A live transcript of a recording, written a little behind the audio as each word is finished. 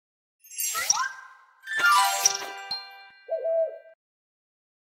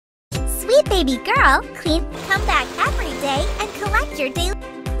baby girl, clean. Come back every day and collect your daily.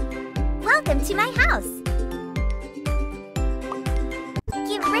 Welcome to my house.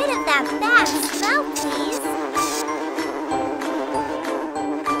 Get rid of that bad smell, please.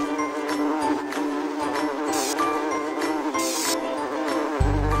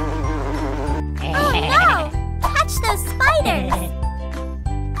 Oh no! Catch those spiders!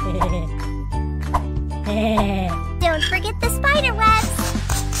 Don't forget the spider webs!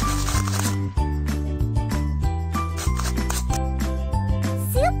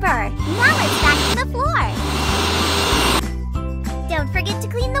 Super! Now it's back to the floor! Don't forget to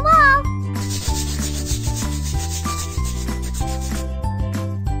clean the wall!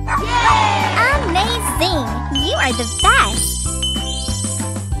 Yay! Amazing! You are the best!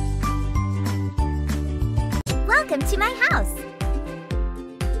 Welcome to my house!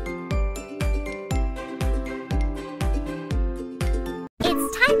 It's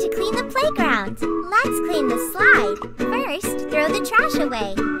time to clean the playground! Let's clean the slide! First, throw the trash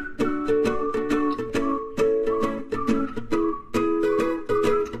away!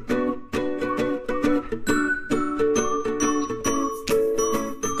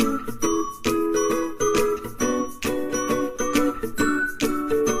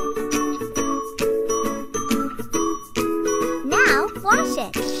 Now, wash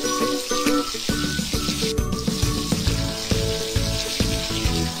it!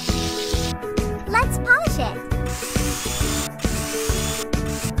 Let's polish it!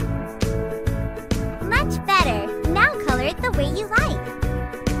 Much better! Now color it the way you like!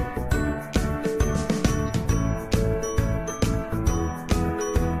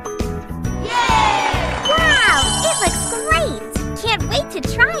 Yay! Wow! It looks great! Can't wait to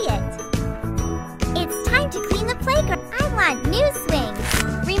try it! It's time to clean the playground! I want new swings!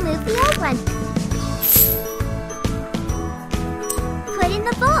 Remove the old one! Put in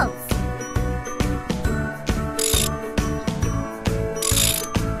the bolts!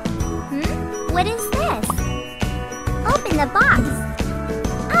 What is this? Open the box!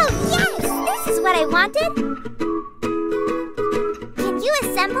 Oh yes! This is what I wanted! Can you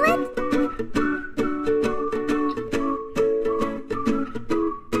assemble it?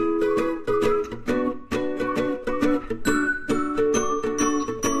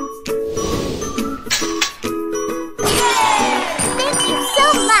 Thank you so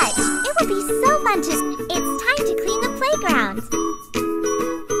much! It will be so fun to... It's time to clean the playground!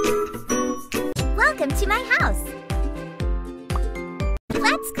 Welcome to my house!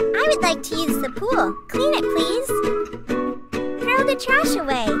 I would like to use the pool. Clean it, please! Throw the trash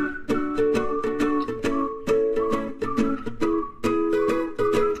away!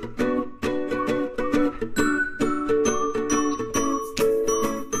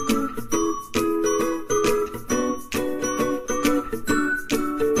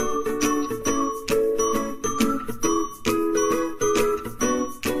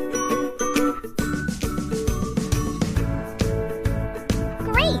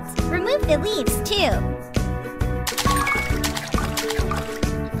 Remove the leaves, too.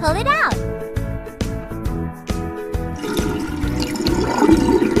 Pull it out.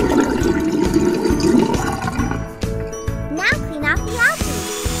 Now clean off the algae.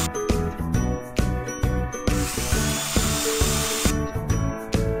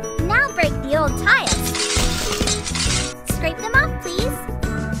 Now break the old tiles. Scrape them off, please.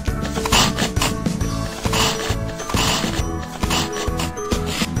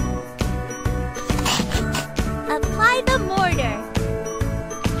 Apply the mortar.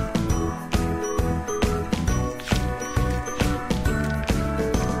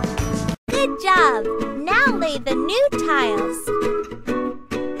 Good job! Now lay the new tiles.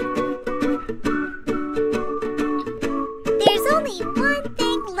 There's only one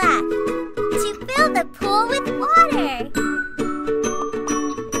thing left. To fill the pool with water.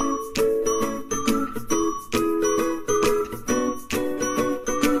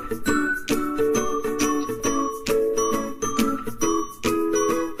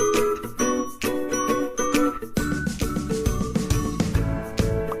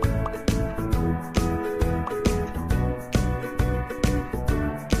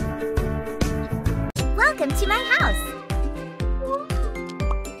 Welcome to my house!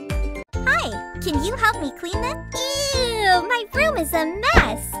 Hi! Can you help me clean this? Ew! My room is a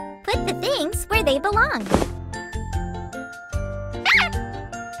mess! Put the things where they belong.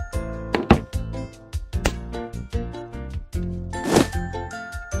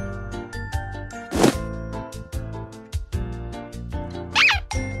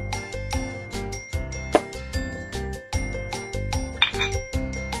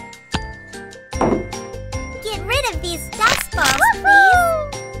 Get rid of these dust balls, please!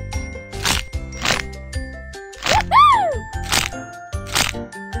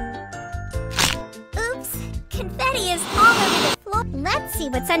 see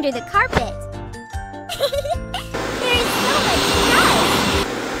what's under the carpet. There is so much dust.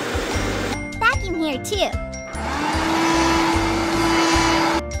 Vacuum here too.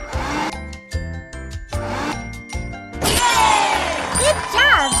 Good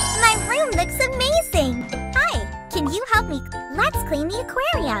job! My room looks amazing. Hi, can you help me? Let's clean the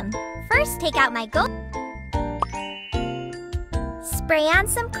aquarium. First, take out my gold. Spray on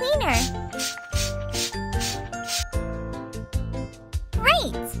some cleaner.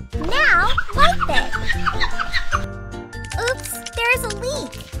 Great! Now, wipe it. Oops, there's a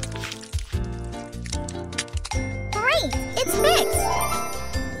leak. Great, it's fixed.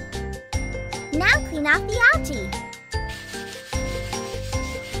 Now clean off the algae.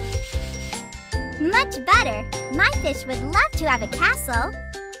 Much better. My fish would love to have a castle.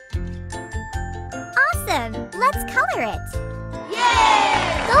 Awesome! Let's color it.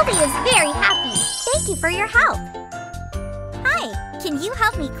 Yay! Goldie is very happy. Thank you for your help. Hi, can you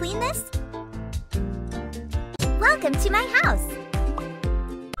help me clean this? Welcome to my house.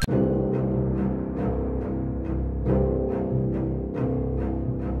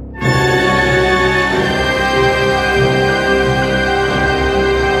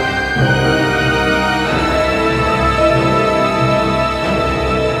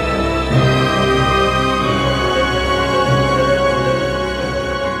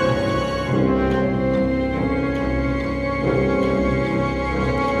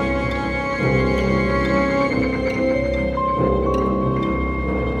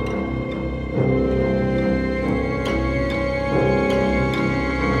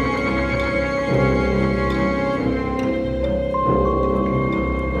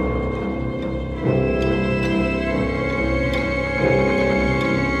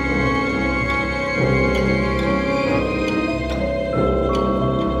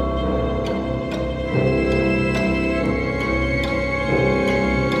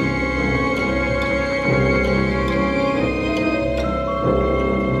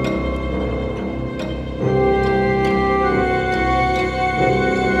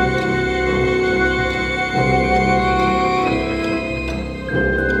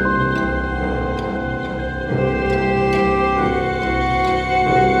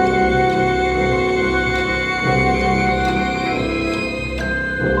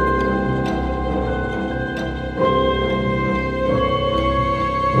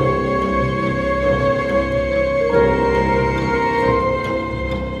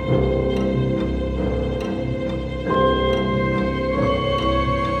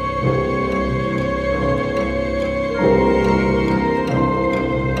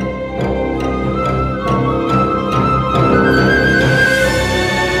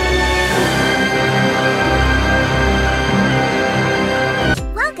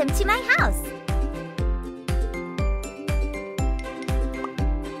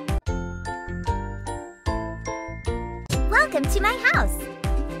 Welcome to my house.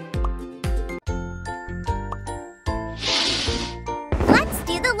 Let's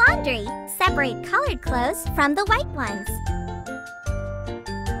do the laundry. Separate colored clothes from the white ones.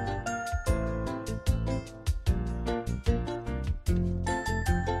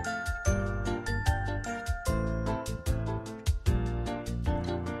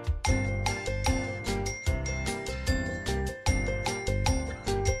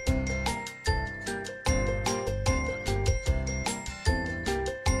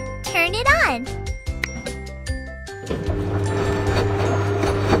 Turn it on.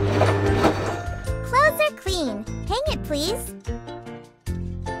 Clothes are clean. Hang it, please.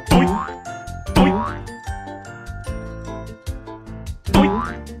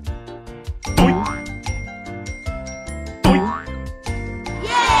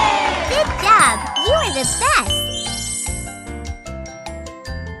 Yay! Good job! You are the best!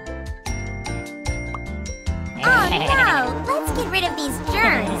 Oh no! Let's get rid of these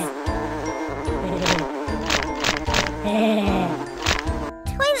germs.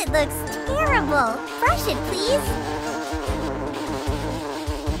 Toilet looks terrible. Brush it, please.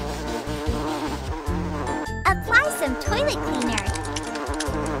 Apply some toilet cleaner.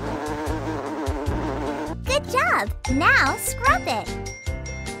 Good job. Now scrub it.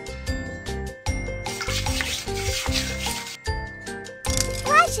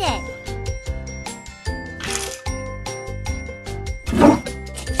 Flush it.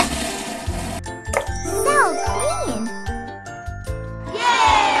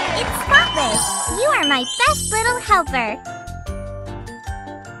 You are my best little helper.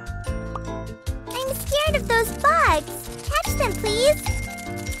 I'm scared of those bugs. Catch them, please.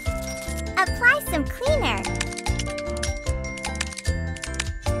 Apply some cleaner.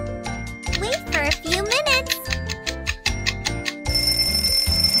 Wait for a few minutes.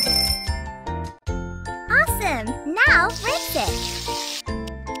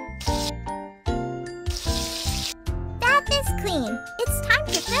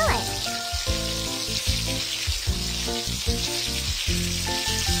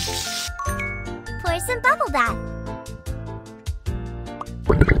 some bubble bath.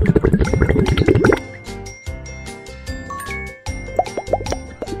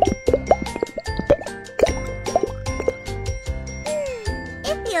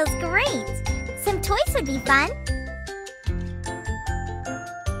 It feels great. Some toys would be fun.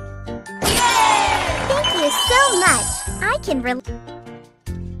 Thank you so much. I can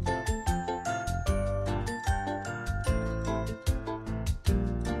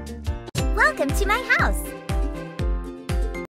Welcome to my house.